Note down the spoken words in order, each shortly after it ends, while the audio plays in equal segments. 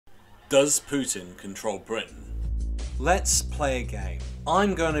Does Putin control Britain? Let's play a game.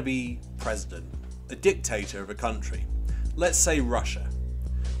 I'm going to be president, a dictator of a country. Let's say Russia.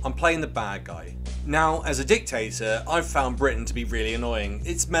 I'm playing the bad guy. Now, as a dictator, I've found Britain to be really annoying.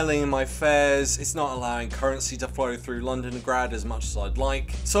 It's meddling in my affairs, it's not allowing currency to flow through Londongrad as much as I'd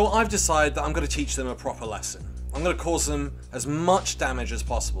like. So I've decided that I'm going to teach them a proper lesson. I'm going to cause them as much damage as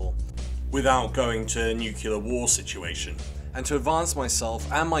possible without going to a nuclear war situation, and to advance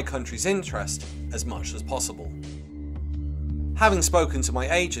myself and my country's interest as much as possible. Having spoken to my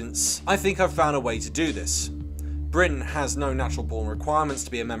agents, I think I've found a way to do this. Britain has no natural born requirements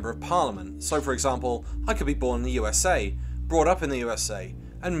to be a member of parliament, so for example, I could be born in the USA, brought up in the USA,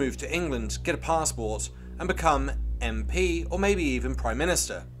 and move to England, get a passport, and become MP or maybe even Prime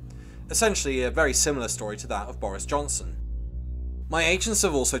Minister. Essentially a very similar story to that of Boris Johnson. My agents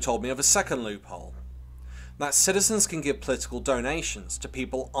have also told me of a second loophole, that citizens can give political donations to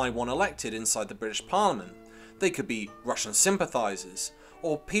people I want elected inside the British Parliament. They could be Russian sympathisers,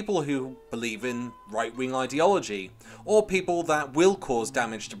 or people who believe in right-wing ideology, or people that will cause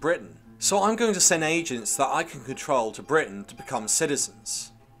damage to Britain. So I'm going to send agents that I can control to Britain to become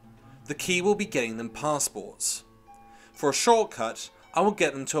citizens. The key will be getting them passports. For a shortcut, I will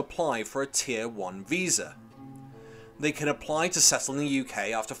get them to apply for a Tier 1 visa. They can apply to settle in the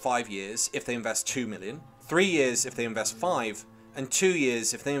UK after 5 years if they invest 2 million, 3 years if they invest 5, and 2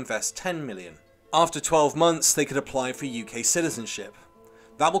 years if they invest 10 million. After 12 months, they could apply for UK citizenship.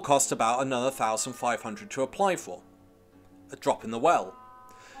 That will cost about another 1,500 to apply for. A drop in the well.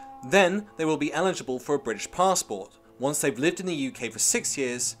 Then they will be eligible for a British passport once they've lived in the UK for 6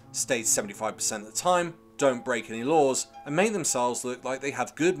 years, stayed 75% of the time, don't break any laws, and make themselves look like they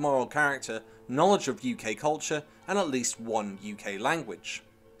have good moral character, knowledge of UK culture, and at least one UK language.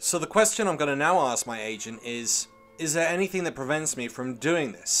 So the question I'm going to now ask my agent is there anything that prevents me from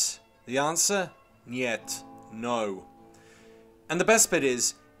doing this? The answer? Niet. No. And the best bit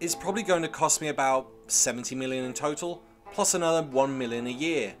is, it's probably going to cost me about 70 million in total, plus another 1 million a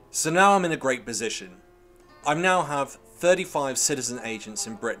year. So now I'm in a great position. I now have 35 citizen agents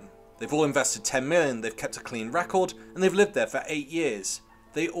in Britain. They've all invested 10 million, they've kept a clean record, and they've lived there for 8 years.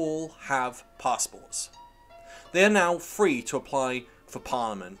 They all have passports. They are now free to apply for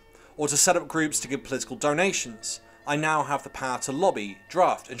Parliament, or to set up groups to give political donations. I now have the power to lobby,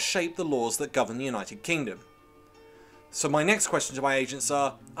 draft, and shape the laws that govern the United Kingdom. So my next question to my agents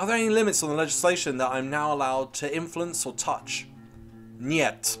are there any limits on the legislation that I'm now allowed to influence or touch?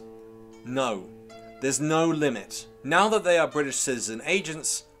 Niet. No. There's no limit. Now that they are British citizen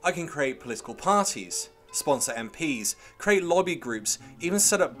agents, I can create political parties, sponsor MPs, create lobby groups, even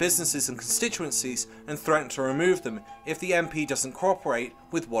set up businesses and constituencies and threaten to remove them if the MP doesn't cooperate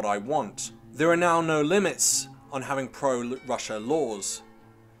with what I want. There are now no limits on having pro-Russia laws.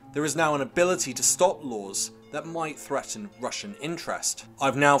 There is now an ability to stop laws that might threaten Russian interest.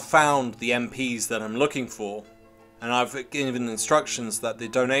 I've now found the MPs that I'm looking for, and I've given instructions that the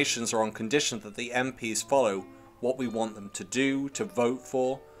donations are on condition that the MPs follow what we want them to do, to vote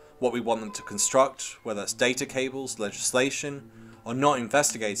for, what we want them to construct, whether it's data cables, legislation, or not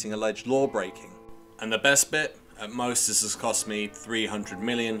investigating alleged law breaking. And the best bit, at most this has cost me 300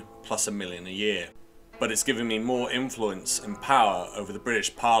 million plus $1 million a year. But it's given me more influence and power over the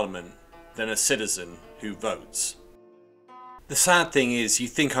British Parliament than a citizen who votes. The sad thing is, you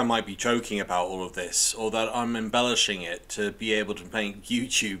think I might be joking about all of this, or that I'm embellishing it to be able to make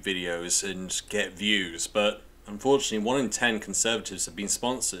YouTube videos and get views, but unfortunately 1 in 10 Conservatives have been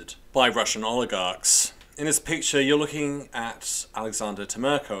sponsored by Russian oligarchs. In this picture you're looking at Alexander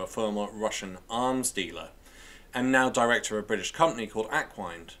Temerko, a former Russian arms dealer, and now director of a British company called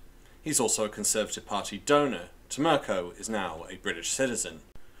Aquine. He's also a Conservative Party donor. Temerko is now a British citizen.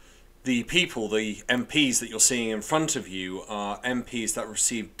 The people, the MPs that you're seeing in front of you, are MPs that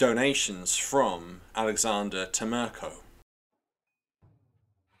received donations from Alexander Temerko.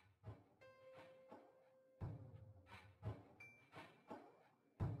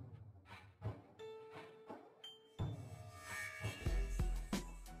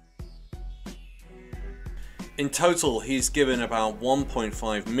 In total, he's given about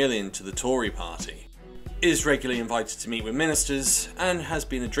 1.5 million to the Tory party, is regularly invited to meet with ministers, and has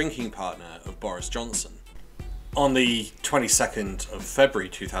been a drinking partner of Boris Johnson. On the 22nd of February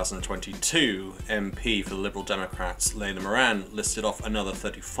 2022, MP for the Liberal Democrats Lena Moran listed off another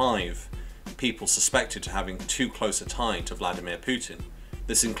 35 people suspected of having too close a tie to Vladimir Putin.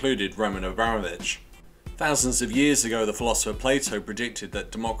 This included Roman Abramovich. Thousands of years ago, the philosopher Plato predicted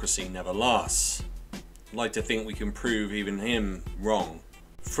that democracy never lasts. I'd like to think we can prove even him wrong.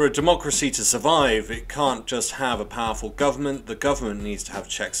 For a democracy to survive, it can't just have a powerful government. The government needs to have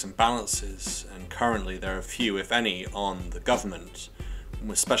checks and balances, and currently there are few, if any, on the government,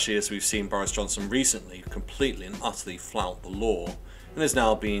 especially as we've seen Boris Johnson recently completely and utterly flout the law, and is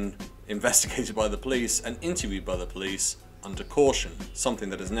now being investigated by the police and interviewed by the police under caution, something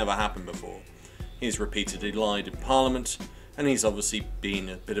that has never happened before. He's repeatedly lied in Parliament, and he's obviously been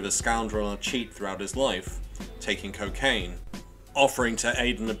a bit of a scoundrel and a cheat throughout his life, taking cocaine, offering to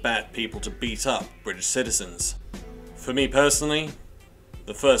aid and abet people to beat up British citizens. For me personally,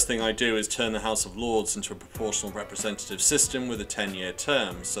 the first thing I do is turn the House of Lords into a proportional representative system with a 10-year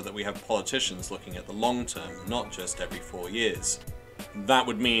term, so that we have politicians looking at the long term, not just every 4 years. That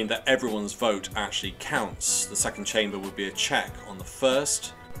would mean that everyone's vote actually counts. The second chamber would be a check on the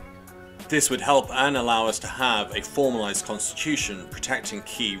first. This would help and allow us to have a formalised constitution protecting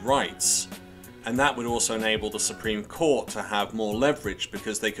key rights. And that would also enable the Supreme Court to have more leverage,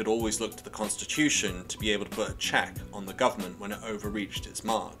 because they could always look to the Constitution to be able to put a check on the government when it overreached its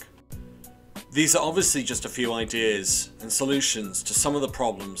mark. These are obviously just a few ideas and solutions to some of the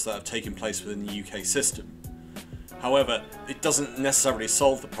problems that have taken place within the UK system. However, it doesn't necessarily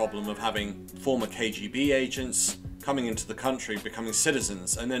solve the problem of having former KGB agents coming into the country, becoming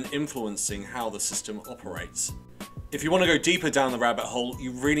citizens, and then influencing how the system operates. If you want to go deeper down the rabbit hole,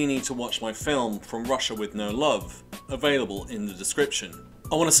 you really need to watch my film, From Russia with No Love, available in the description.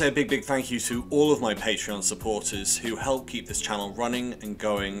 I want to say a big thank you to all of my Patreon supporters who help keep this channel running and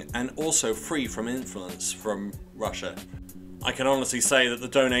going, and also free from influence from Russia. I can honestly say that the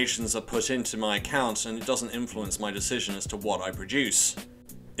donations are put into my account and it doesn't influence my decision as to what I produce.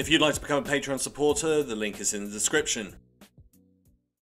 If you'd like to become a Patreon supporter, the link is in the description.